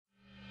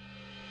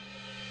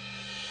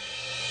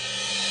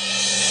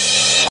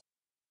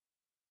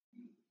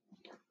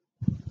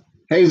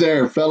Hey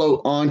there,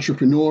 fellow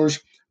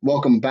entrepreneurs.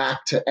 Welcome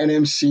back to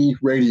NMC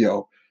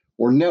Radio,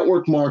 where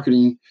network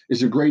marketing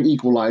is a great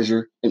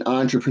equalizer in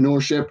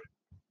entrepreneurship.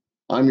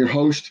 I'm your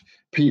host,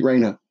 Pete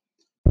Reyna.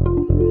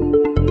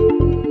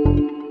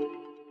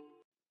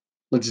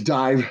 Let's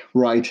dive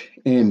right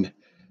in.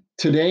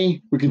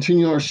 Today, we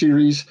continue our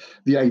series,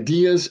 The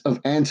Ideas of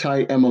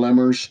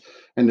Anti-MLMers,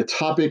 and the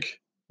topic,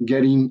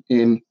 Getting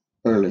In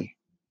Early.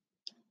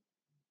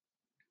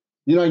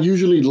 I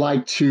usually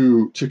like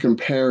to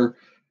compare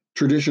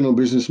traditional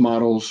business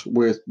models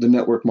with the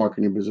network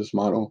marketing business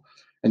model.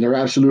 And they're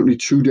absolutely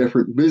two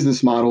different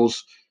business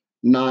models,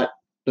 not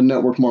the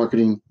network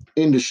marketing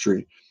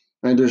industry.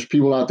 And there's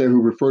people out there who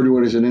refer to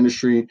it as an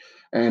industry.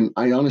 And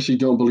I honestly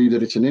don't believe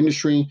that it's an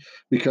industry,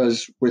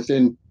 because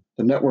within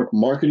the network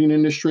marketing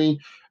industry,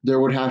 there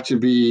would have to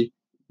be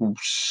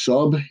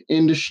sub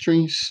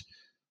industries.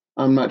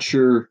 I'm not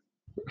sure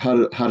how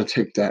to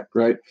take that,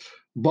 right?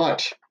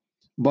 But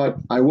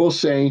I will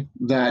say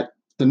that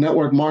the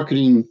network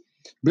marketing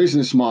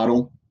business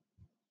model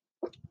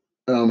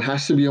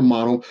has to be a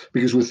model,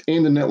 because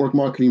within the network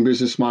marketing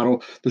business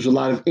model, there's a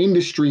lot of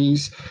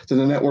industries that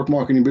the network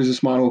marketing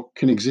business model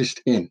can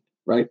exist in,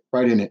 right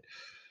in it.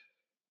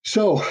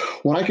 So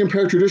when I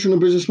compare traditional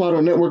business model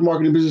and network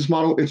marketing business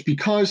model, it's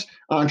because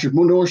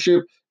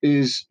entrepreneurship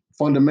is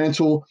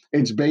fundamental,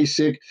 it's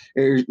basic,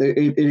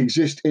 it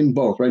exists in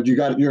both, right?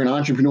 You're an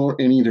entrepreneur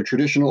in either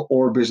traditional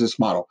or business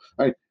model,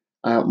 right?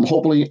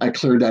 Hopefully I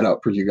cleared that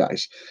up for you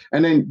guys.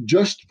 And then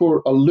just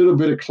for a little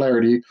bit of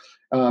clarity,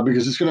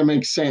 because it's going to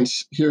make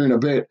sense here in a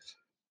bit,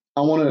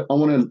 I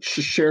want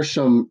to share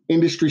some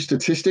industry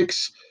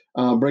statistics,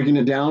 breaking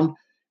it down.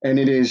 And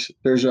there's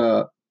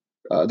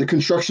the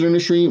construction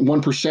industry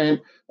 1%,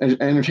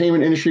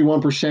 entertainment industry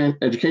 1%,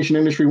 education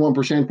industry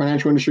 1%,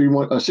 financial industry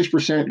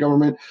 6%,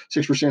 government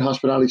 6%,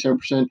 hospitality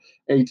 7%,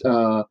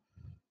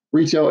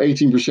 retail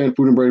 18%,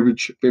 food and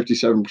beverage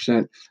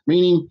 57%.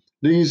 Meaning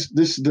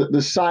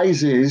the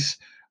sizes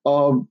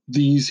of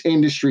these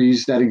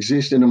industries that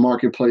exist in the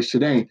marketplace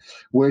today,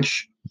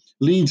 which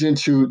leads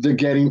into the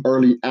getting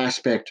early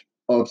aspect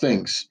of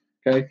things.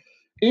 Okay,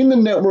 in the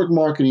network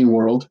marketing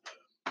world,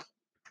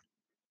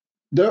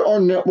 there are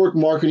network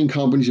marketing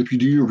companies, if you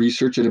do your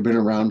research, that have been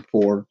around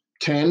for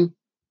 10,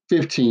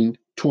 15,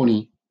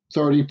 20,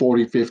 30,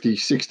 40, 50,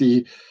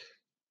 60,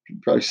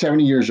 probably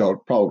 70 years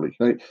old, probably,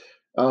 right?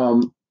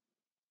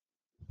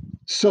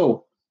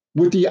 So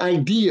with the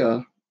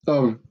idea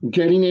of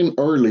getting in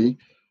early,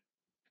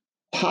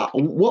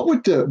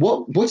 what's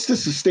the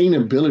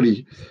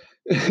sustainability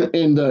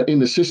in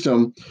the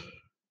system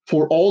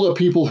for all the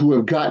people who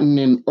have gotten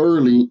in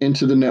early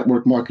into the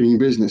network marketing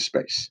business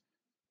space,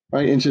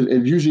 right? Into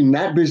using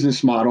that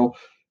business model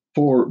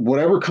for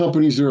whatever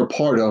companies they're a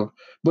part of,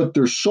 but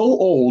they're so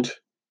old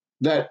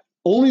that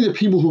only the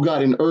people who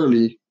got in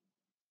early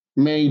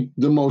made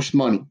the most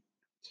money.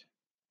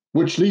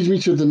 Which leads me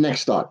to the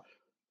next thought.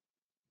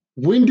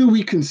 When do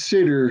we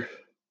consider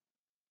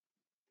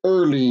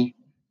early?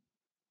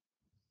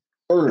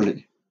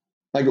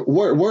 Like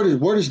where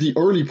does the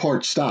early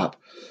part stop,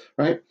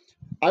 right?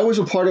 I was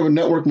a part of a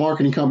network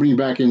marketing company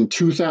back in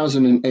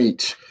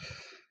 2008,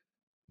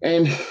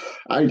 and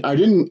I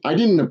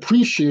didn't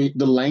appreciate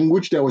the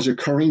language that was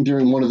occurring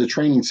during one of the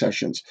training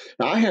sessions.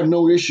 Now, I have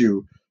no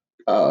issue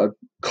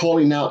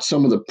calling out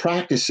some of the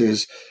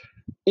practices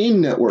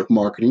in network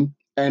marketing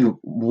and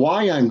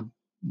why I'm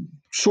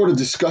sort of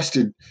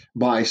disgusted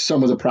by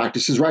some of the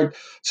practices, right?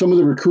 Some of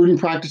the recruiting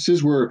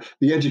practices where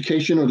the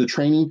education or the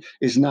training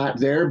is not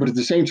there, but at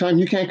the same time,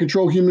 you can't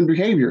control human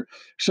behavior.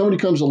 Somebody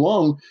comes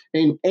along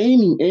in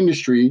any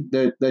industry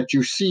that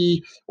you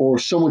see, or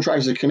someone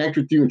tries to connect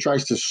with you and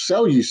tries to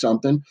sell you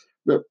something,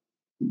 but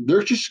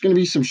there's just going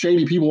to be some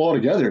shady people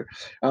altogether.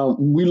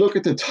 We look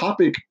at the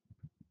topic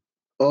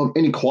of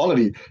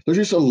inequality. There's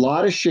just a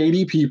lot of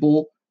shady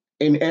people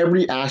in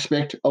every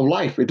aspect of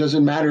life. It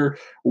doesn't matter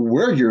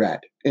where you're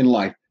at in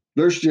life.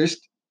 There's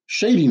just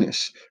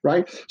shadiness,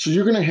 right? So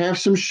you're going to have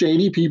some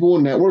shady people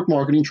in network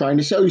marketing trying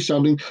to sell you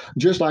something,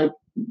 just like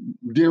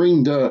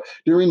during the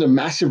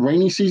massive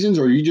rainy seasons,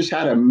 or you just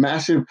had a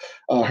massive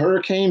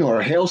hurricane or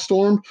a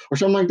hailstorm or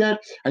something like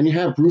that, and you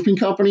have roofing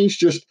companies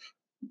just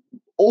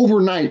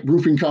overnight.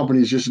 Roofing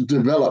companies just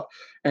develop,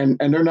 and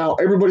they're now,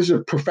 everybody's a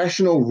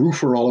professional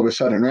roofer all of a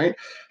sudden, right?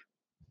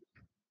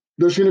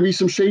 There's going to be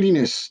some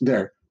shadiness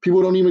there.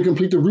 People don't even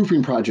complete the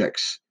roofing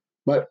projects,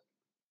 but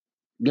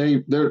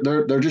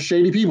they're just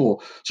shady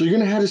people. So you're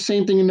going to have the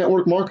same thing in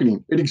network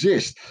marketing. It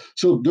exists.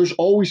 So there's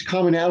always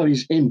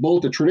commonalities in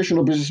both the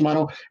traditional business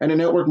model and the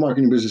network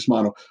marketing business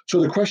model.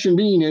 So the question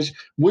being is,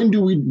 when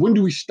do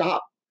we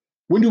stop?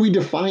 When do we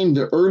define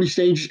the early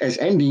stages as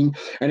ending,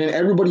 and then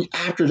everybody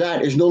after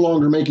that is no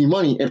longer making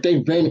money if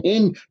they've been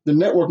in the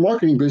network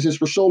marketing business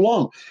for so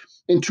long?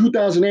 In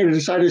 2008, I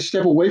decided to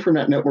step away from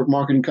that network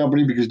marketing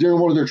company because during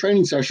one of their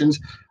training sessions,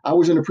 I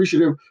wasn't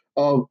appreciative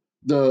of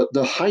the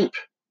hype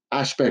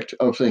aspect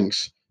of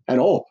things at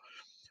all.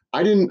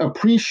 I didn't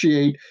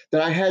appreciate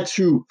that I had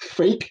to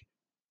fake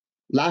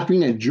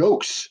laughing at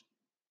jokes,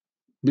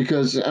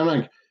 because I'm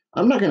like,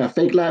 I'm not going to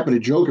fake laugh at a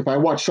joke if I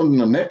watch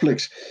something on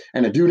Netflix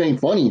and the dude ain't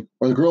funny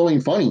or the girl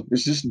ain't funny.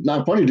 It's just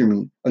not funny to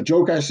me. A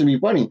joke has to be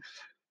funny.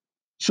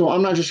 So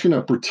I'm not just going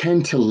to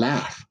pretend to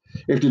laugh.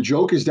 If the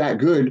joke is that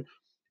good,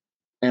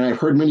 and I've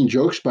heard many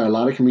jokes by a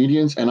lot of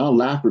comedians, and I'll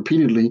laugh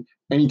repeatedly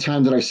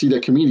anytime that I see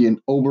that comedian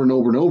over and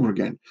over and over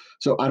again.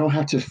 So I don't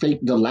have to fake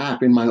the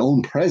laugh in my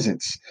own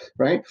presence,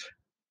 right?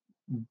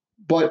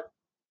 But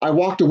I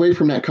walked away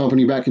from that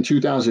company back in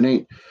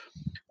 2008.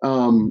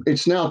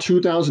 It's now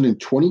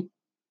 2020,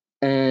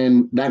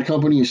 and that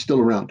company is still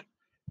around.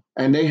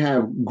 And they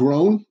have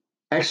grown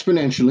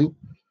exponentially.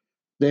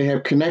 They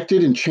have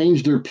connected and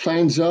changed their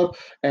plans up,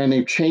 and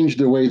they've changed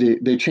the way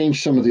they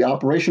changed some of the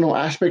operational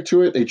aspect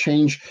to it. They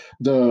changed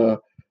the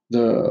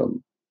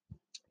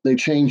they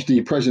changed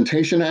the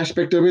presentation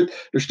aspect of it.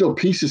 There's still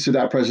pieces to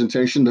that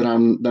presentation that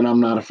I'm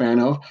not a fan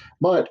of,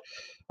 but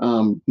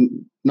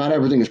not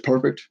everything is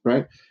perfect,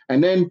 right?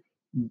 And then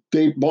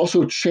they've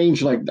also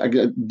changed, like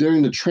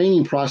during the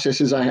training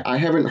processes. I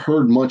haven't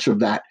heard much of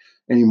that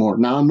anymore.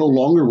 Now I'm no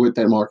longer with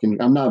that marketing.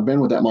 I'm not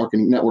been with that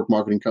network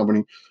marketing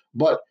company,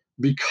 but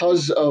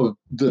because of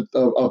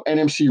of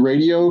NMC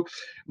Radio,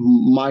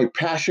 my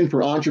passion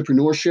for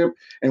entrepreneurship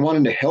and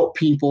wanting to help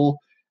people,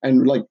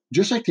 and like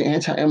just like the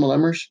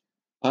anti-MLMers,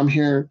 I'm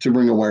here to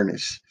bring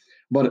awareness.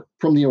 But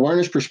from the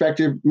awareness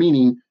perspective,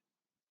 meaning,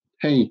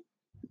 hey,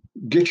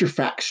 get your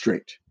facts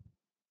straight.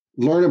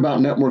 Learn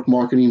about network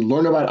marketing,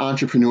 learn about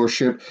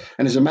entrepreneurship.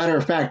 And as a matter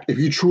of fact, if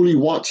you truly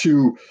want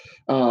to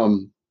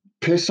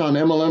piss on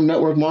MLM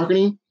network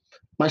marketing,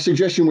 my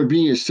suggestion would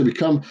be is to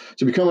become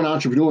an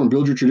entrepreneur and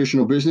build your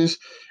traditional business,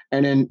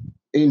 and then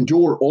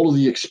endure all of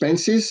the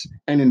expenses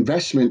and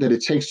investment that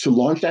it takes to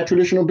launch that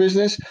traditional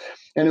business.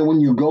 And then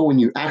when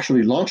you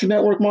actually launch a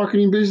network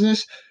marketing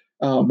business,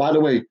 by the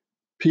way,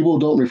 people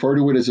don't refer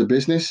to it as a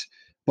business,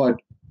 but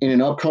in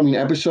an upcoming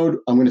episode,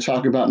 I'm going to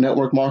talk about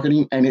network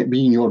marketing and it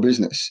being your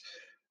business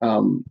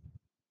from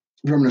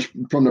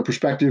the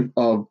perspective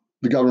of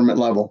the government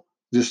level.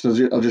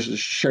 I'll just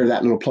share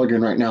that little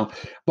plug-in right now.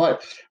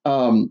 But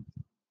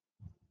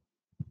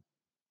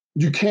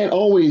you can't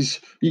always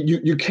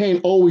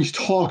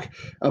talk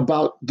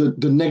about the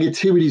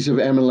negativities of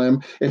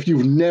MLM if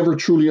you've never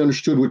truly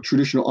understood what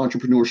traditional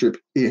entrepreneurship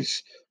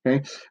is.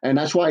 Okay, and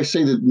that's why I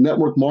say that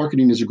network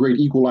marketing is a great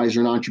equalizer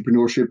in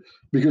entrepreneurship,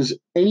 because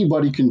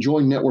anybody can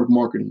join network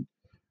marketing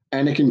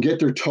and they can get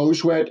their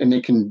toes wet, and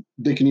they can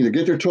either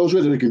get their toes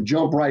wet or they can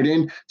jump right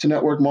in to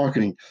network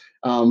marketing.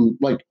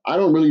 Like, I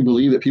don't really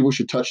believe that people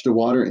should touch the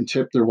water and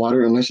tip their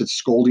water unless it's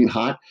scalding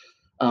hot,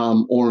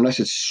 or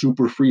unless it's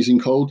super freezing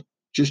cold.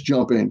 Just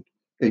jump in.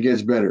 It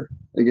gets better.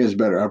 It gets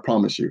better. I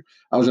promise you.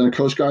 I was in the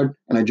Coast Guard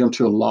and I jumped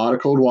to a lot of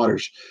cold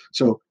waters.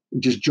 So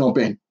just jump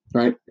in,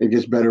 right? It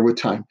gets better with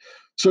time.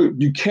 So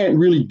you can't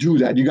really do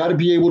that. You have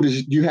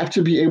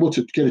to be able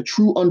to get a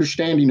true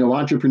understanding of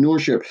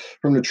entrepreneurship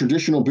from the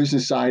traditional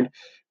business side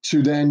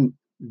to then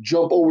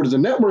jump over to the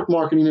network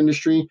marketing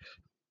industry.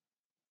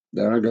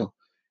 There I go.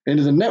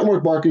 Into the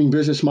network marketing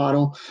business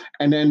model,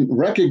 and then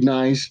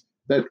recognize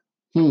that,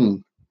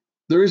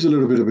 there is a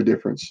little bit of a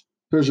difference.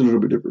 There's a little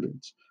bit of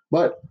difference.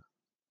 But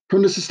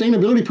from the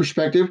sustainability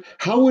perspective,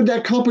 how would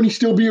that company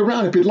still be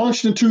around if it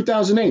launched in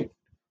 2008?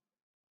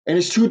 And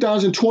it's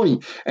 2020,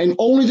 and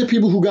only the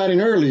people who got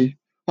in early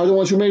are the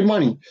ones who made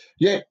money.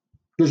 Yet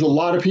there's a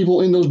lot of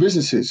people in those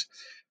businesses.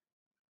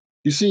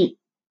 You see,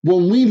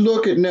 when we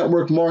look at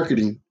network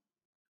marketing,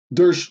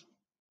 there's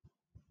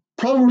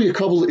probably a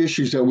couple of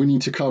issues that we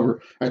need to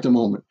cover at the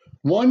moment.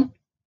 One,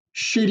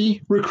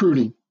 shitty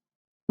recruiting.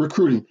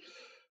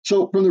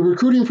 So from the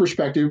recruiting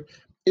perspective,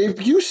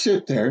 if you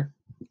sit there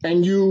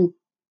and you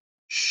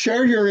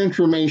share your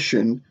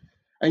information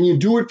and you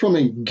do it from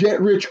a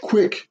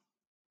get-rich-quick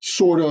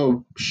sort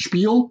of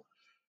spiel,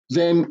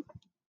 then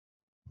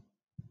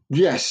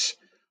yes,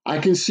 I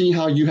can see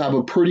how you have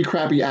a pretty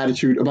crappy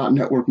attitude about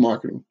network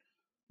marketing.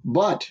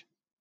 But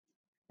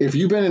if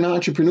you've been an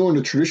entrepreneur in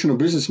the traditional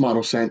business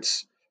model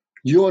sense,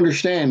 you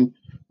understand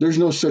there's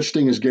no such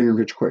thing as getting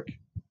rich quick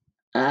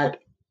at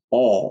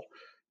all.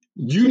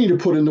 You need to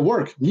put in the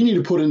work. You need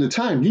to put in the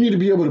time. You need to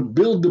be able to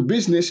build the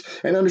business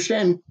and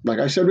understand, like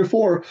I said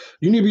before,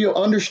 you need to be able to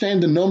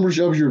understand the numbers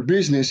of your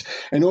business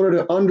in order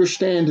to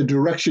understand the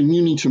direction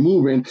you need to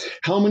move in.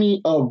 How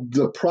many of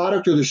the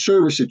product or the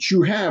service that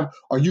you have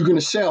are you going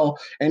to sell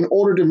in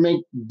order to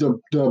make the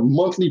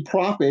monthly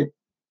profit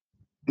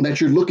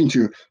that you're looking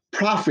to?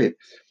 Profit.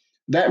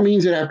 That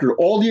means that after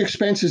all the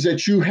expenses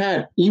that you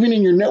had, even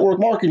in your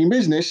network marketing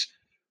business,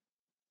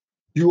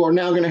 you are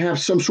now going to have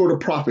some sort of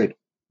profit.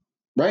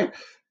 Right?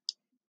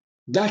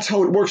 That's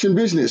how it works in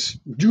business.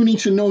 You need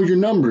to know your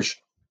numbers.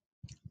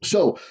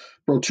 So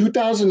from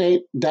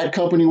 2008, that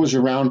company was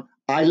around.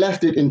 I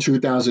left it in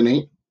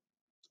 2008.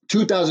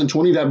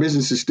 2020, that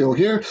business is still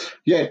here.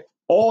 Yet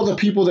all the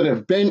people that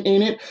have been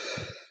in it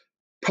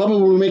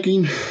probably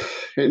making,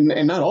 and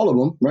not all of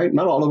them, right?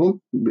 Not all of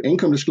them.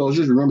 Income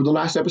disclosures. Remember the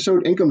last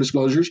episode? Income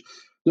disclosures.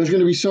 There's going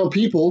to be some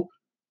people,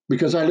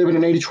 because I live in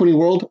an 80-20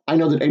 world, I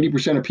know that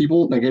 80% of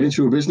people that get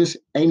into a business,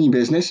 any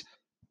business,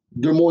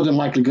 they're more than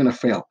likely going to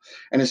fail.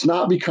 And it's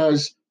not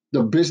because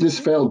the business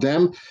failed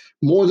them,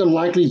 more than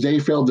likely they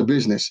failed the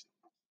business.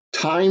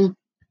 Time,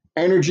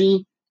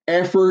 energy,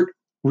 effort,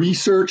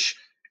 research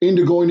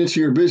into going into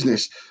your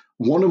business.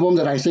 One of them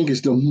that I think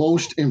is the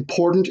most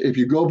important, if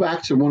you go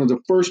back to one of the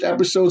first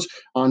episodes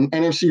on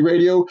NFC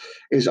Radio,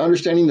 is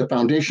understanding the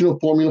foundational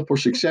formula for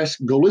success.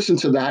 Go listen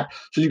to that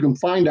so you can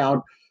find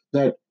out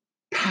that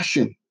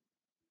passion.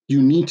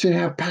 You need to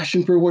have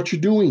passion for what you're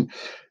doing.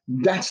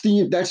 That's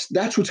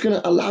what's going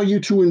to allow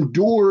you to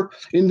endure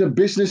in the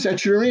business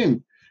that you're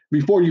in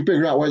before you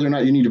figure out whether or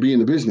not you need to be in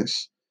the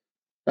business.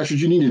 That's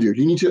what you need to do.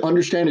 You need to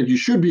understand if you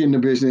should be in the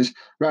business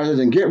rather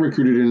than get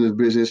recruited into the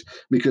business,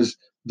 because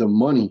the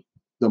money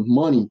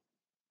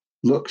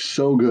looks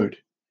so good.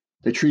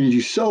 They treated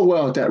you so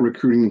well at that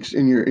recruiting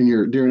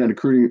during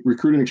that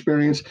recruiting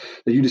experience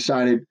that you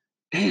decided,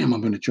 damn,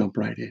 I'm going to jump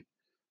right in,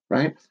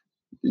 right?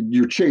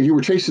 You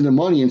were chasing the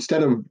money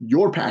instead of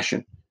your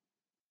passion.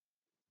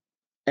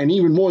 And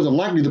even more than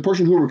likely, the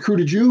person who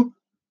recruited you,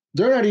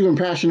 they're not even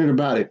passionate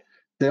about it.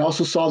 They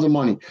also saw the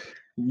money.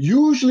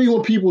 Usually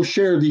when people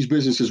share these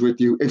businesses with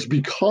you, it's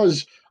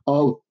because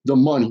of the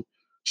money.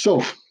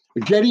 So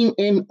getting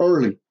in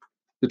early,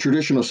 the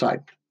traditional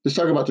side. Let's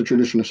talk about the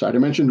traditional side. I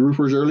mentioned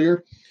roofers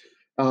earlier.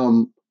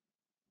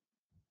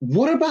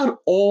 What about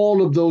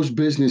all of those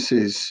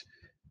businesses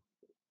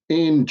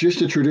in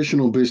just a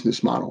traditional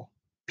business model?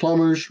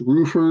 Plumbers,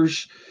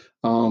 roofers,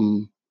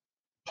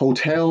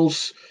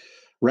 hotels,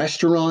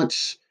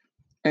 restaurants,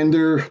 and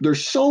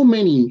there's so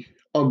many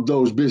of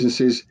those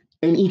businesses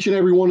in each and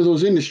every one of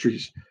those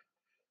industries.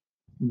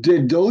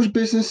 Did those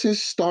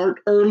businesses start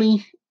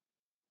early?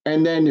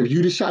 And then if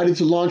you decided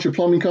to launch a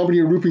plumbing company,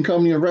 a roofing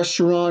company, a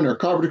restaurant, or a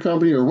carpenter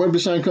company, or a web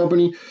design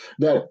company,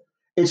 that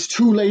it's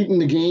too late in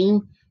the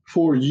game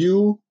for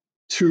you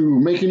to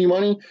make any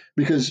money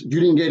because you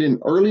didn't get in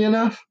early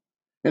enough?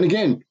 And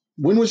again,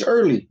 when was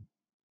early?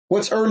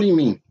 What's early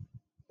mean?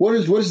 What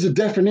is the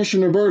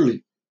definition of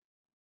early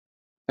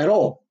at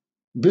all?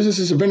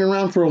 Businesses have been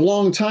around for a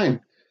long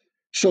time.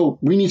 So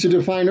we need to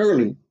define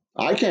early.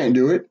 I can't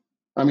do it.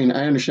 I mean,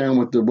 I understand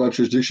what the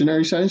Webster's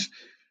Dictionary says,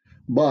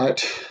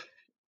 but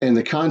in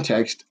the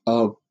context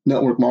of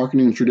network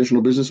marketing and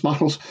traditional business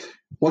models,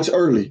 what's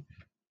early,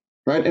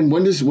 right? And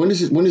when does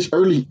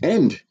early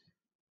end?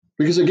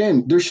 Because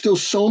again, there's still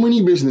so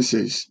many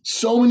businesses,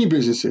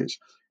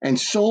 and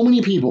so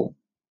many people.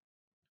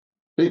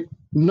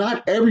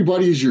 Not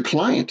everybody is your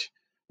client.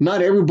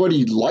 Not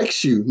everybody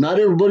likes you. Not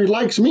everybody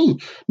likes me.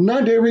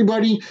 Not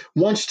everybody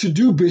wants to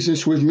do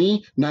business with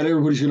me. Not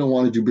everybody's going to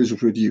want to do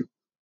business with you.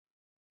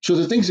 So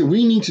the things that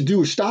we need to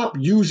do is stop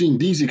using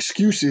these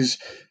excuses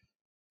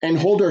and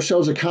hold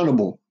ourselves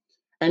accountable.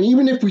 And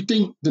even if we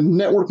think the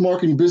network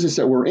marketing business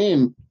that we're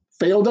in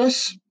failed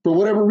us for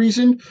whatever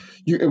reason,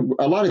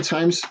 a lot of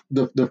times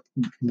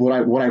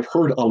what I've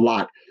heard a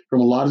lot from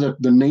a lot of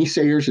the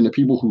naysayers and the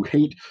people who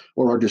hate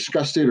or are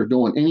disgusted or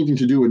don't want anything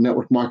to do with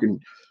network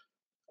marketing,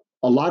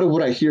 a lot of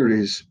what I hear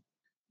is,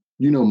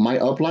 my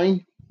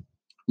upline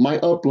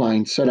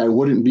said I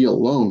wouldn't be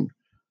alone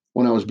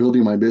when I was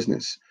building my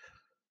business.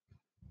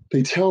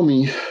 They tell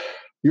me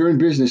you're in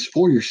business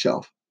for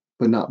yourself,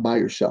 but not by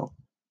yourself.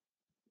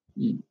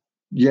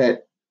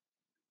 Yet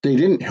they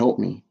didn't help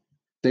me.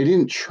 They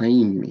didn't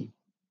train me,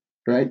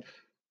 right?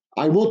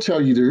 I will tell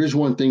you there is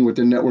one thing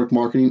within network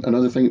marketing,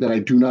 another thing that I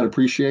do not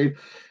appreciate,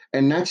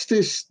 and that's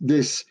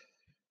this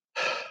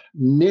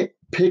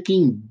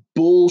nitpicking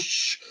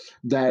bullshit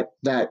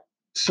that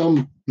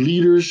some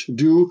leaders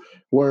do,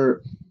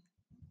 where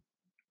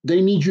they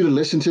need you to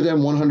listen to them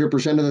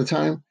 100% of the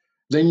time.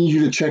 They need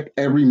you to check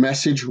every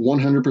message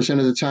 100%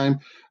 of the time.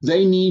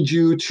 They need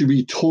you to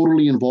be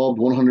totally involved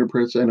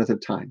 100% of the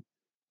time.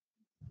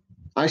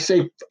 I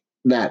say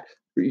that.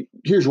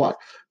 Here's why.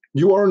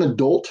 You are an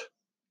adult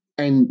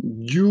and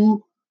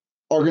you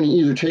are going to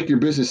either take your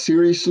business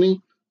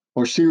seriously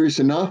or serious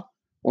enough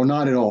or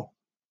not at all.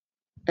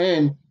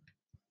 And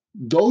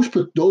those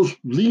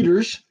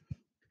leaders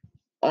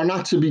are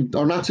not to be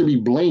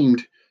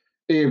blamed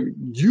if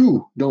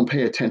you don't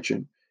pay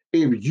attention,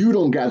 if you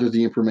don't gather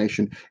the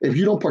information, if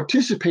you don't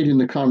participate in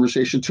the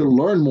conversation to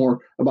learn more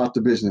about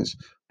the business.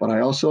 But I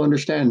also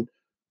understand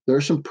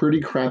there's some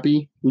pretty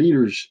crappy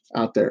leaders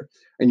out there.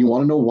 And you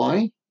want to know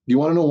why? Do you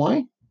want to know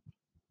why?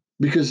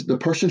 Because the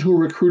person who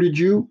recruited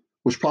you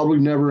was probably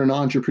never an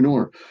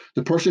entrepreneur.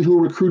 The person who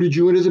recruited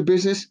you into the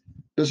business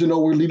doesn't know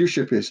where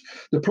leadership is.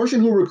 The person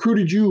who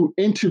recruited you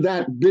into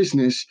that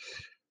business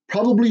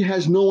probably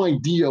has no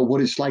idea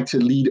what it's like to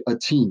lead a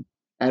team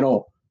at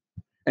all.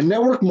 And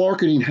network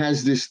marketing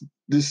has this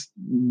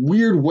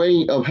weird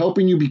way of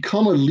helping you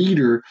become a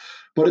leader,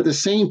 but at the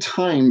same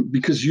time,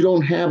 because you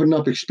don't have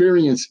enough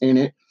experience in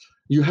it,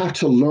 you have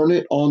to learn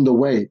it on the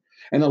way.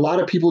 And a lot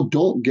of people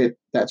don't get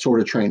that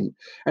sort of training.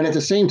 And at the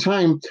same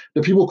time,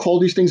 the people call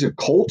these things a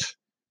cult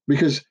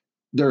because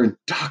they're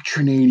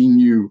indoctrinating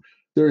you.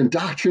 They're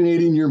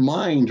indoctrinating your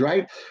mind,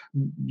 right?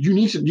 You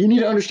need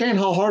to understand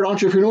how hard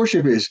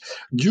entrepreneurship is.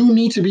 You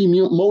need to be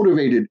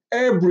motivated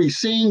every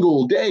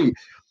single day.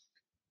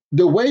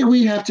 The way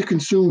we have to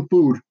consume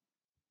food,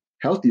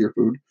 healthier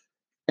food,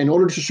 in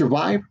order to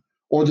survive,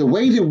 or the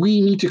way that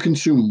we need to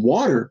consume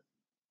water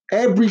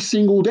every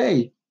single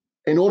day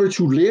in order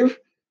to live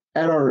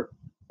at our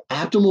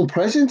optimal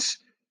presence,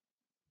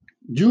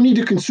 you need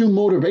to consume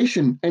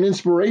motivation and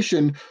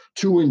inspiration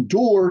to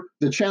endure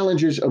the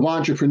challenges of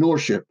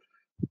entrepreneurship.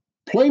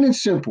 Plain and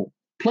simple.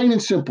 Plain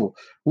and simple.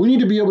 We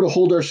need to be able to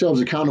hold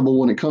ourselves accountable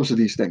when it comes to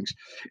these things.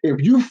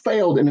 If you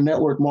failed in a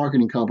network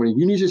marketing company,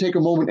 you need to take a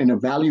moment and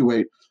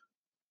evaluate,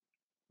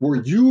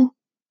 were you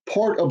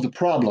part of the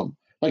problem?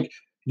 Like,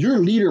 your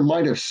leader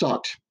might have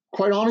sucked,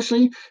 quite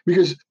honestly,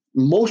 because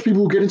most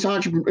people who get into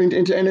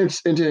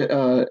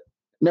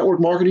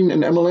network marketing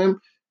and MLM,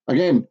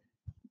 again,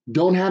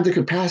 don't have the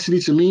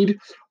capacity to lead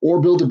or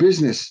build a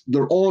business.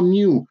 They're all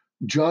new,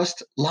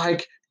 just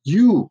like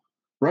you,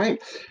 right?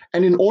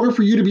 And in order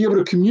for you to be able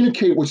to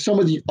communicate with some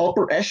of the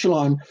upper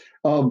echelon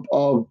of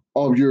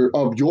your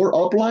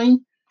upline,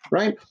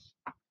 right?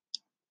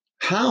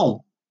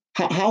 How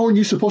are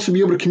you supposed to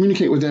be able to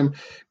communicate with them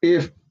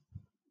if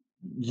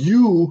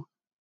you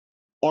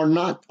are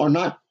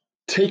not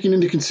taking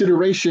into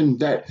consideration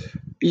that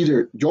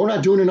either you're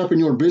not doing enough in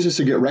your business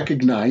to get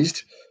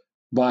recognized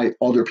by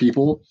other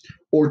people,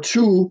 or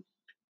two,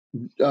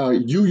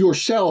 you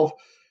yourself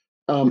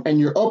and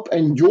your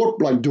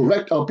like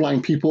direct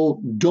upline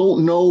people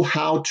don't know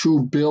how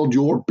to build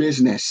your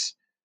business,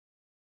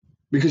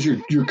 because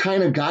you're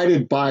kind of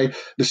guided by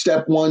the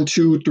step 1,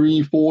 2,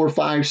 3, 4,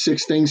 5,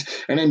 6 things,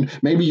 and then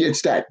maybe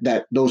it's that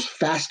those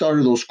fast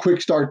starter, those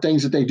quick start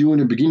things that they do in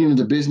the beginning of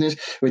the business.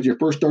 With your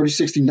first 30,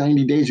 60,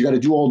 90 days, you got to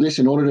do all this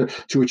in order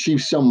to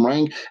achieve some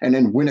rank and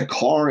then win a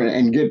car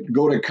and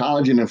go to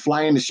college and then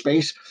fly into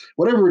space,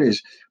 whatever it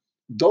is.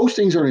 Those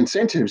things are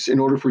incentives in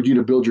order for you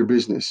to build your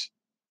business.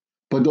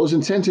 But those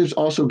incentives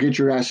also get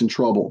your ass in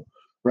trouble,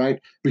 right?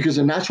 Because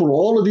then that's where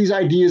all of these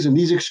ideas and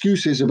these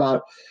excuses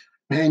about,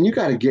 man, you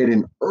got to get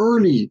in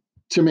early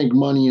to make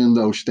money in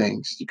those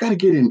things. You got to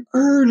get in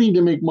early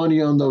to make money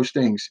on those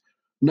things.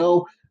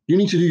 No, you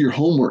need to do your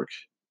homework.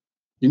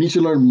 You need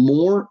to learn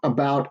more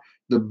about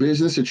the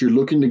business that you're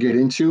looking to get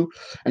into,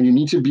 and you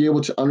need to be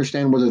able to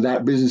understand whether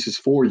that business is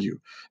for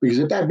you. Because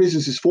if that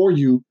business is for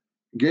you,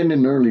 getting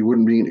in early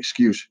wouldn't be an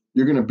excuse.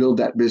 You're going to build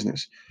that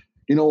business.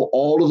 You know,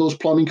 all of those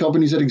plumbing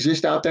companies that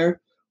exist out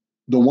there,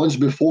 the ones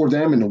before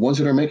them and the ones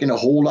that are making a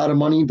whole lot of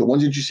money, the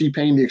ones that you see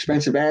paying the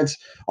expensive ads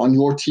on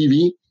your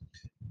TV,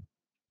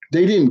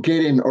 they didn't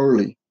get in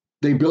early.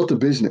 They built a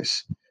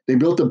business. They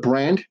built a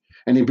brand,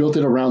 and they built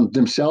it around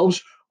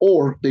themselves,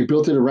 or they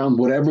built it around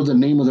whatever the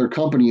name of their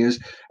company is,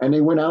 and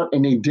they went out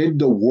and they did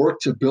the work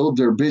to build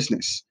their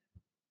business.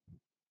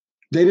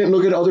 They didn't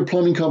look at other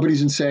plumbing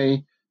companies and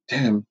say,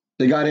 damn,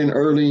 they got in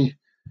early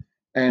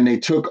and they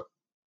took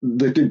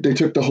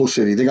the whole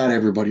city. They got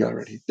everybody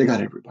already. They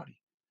got everybody.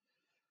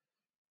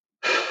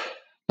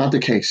 Not the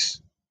case.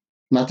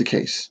 Not the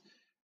case.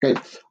 Okay.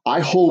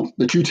 I hope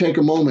that you take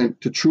a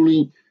moment to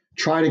truly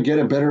try to get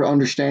a better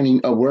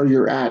understanding of where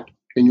you're at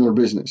in your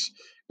business.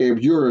 If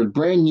you're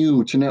brand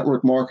new to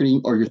network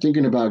marketing, or you're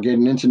thinking about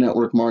getting into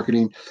network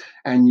marketing,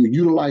 and you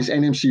utilize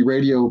NMC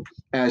Radio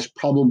as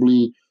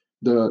probably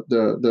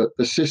the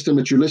system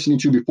that you're listening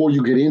to before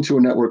you get into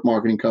a network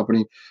marketing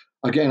company,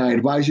 again, I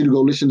advise you to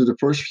go listen to the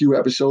first few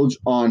episodes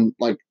on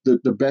like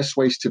the best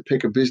ways to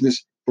pick a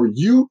business for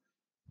you,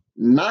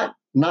 not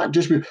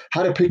just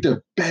how to pick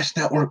the best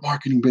network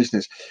marketing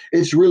business.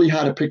 It's really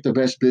how to pick the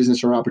best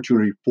business or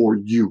opportunity for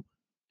you,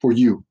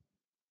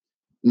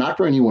 not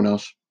for anyone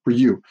else, for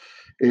you.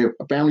 If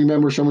a family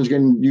member, someone's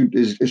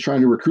is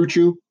trying to recruit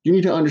you, you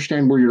need to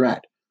understand where you're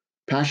at.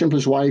 Passion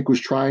plus Y equals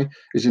try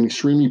is an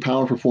extremely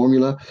powerful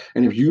formula.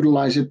 And if you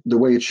utilize it the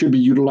way it should be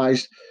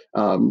utilized,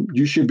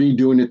 you should be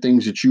doing the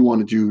things that you want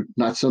to do,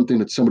 not something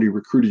that somebody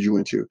recruited you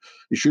into.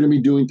 You shouldn't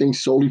be doing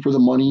things solely for the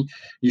money.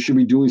 You should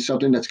be doing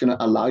something that's going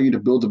to allow you to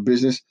build a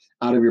business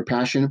out of your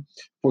passion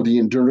for the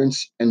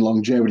endurance and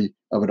longevity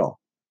of it all.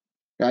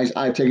 Guys,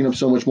 I've taken up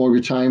so much more of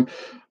your time,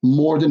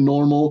 more than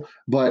normal,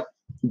 but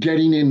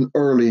getting in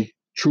early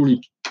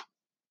truly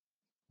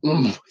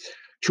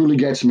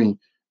gets me,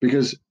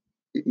 because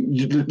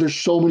there's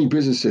so many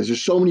businesses,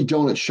 there's so many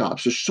donut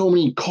shops, there's so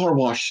many car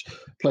wash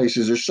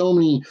places, there's so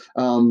many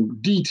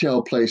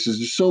detail places,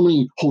 there's so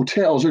many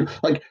hotels.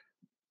 Like,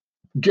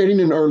 getting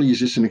in early is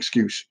just an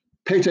excuse.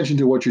 Pay attention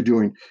to what you're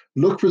doing.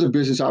 Look for the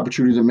business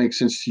opportunity that makes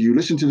sense to you.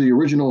 Listen to the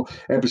original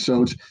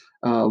episodes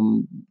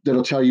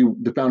that'll tell you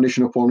the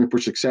foundational formula for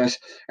success,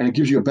 and it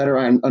gives you a better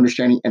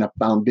understanding and a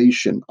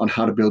foundation on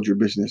how to build your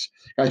business.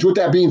 Guys, with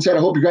that being said,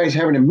 I hope you guys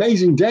have an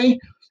amazing day.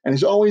 And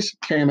as always,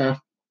 KMF,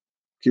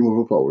 keep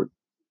moving forward.